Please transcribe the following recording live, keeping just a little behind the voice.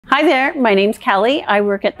Hi there, my name's Kelly. I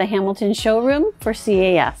work at the Hamilton showroom for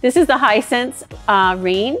CAS. This is the Hisense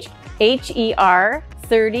range,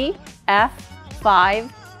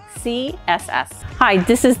 HER30F5CSS. Hi,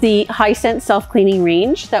 this is the Hisense self-cleaning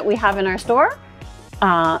range that we have in our store.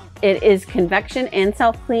 It is convection and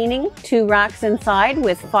self-cleaning, 2 racks inside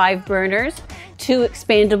with 5 burners, 2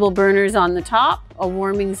 expandable burners on the top, a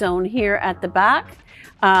warming zone here at the back.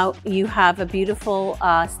 You have a beautiful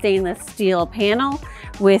stainless steel panel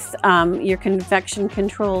with your convection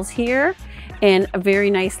controls here and a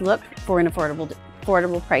very nice look for an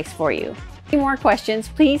affordable price for you. Any more questions,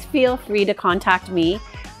 please feel free to contact me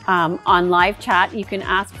on live chat. You can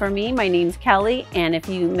ask for me. My name's Kelly, and if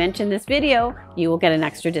you mention this video, you will get an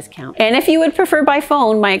extra discount. And if you would prefer by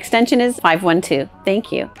phone, my extension is 512.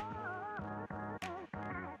 Thank you.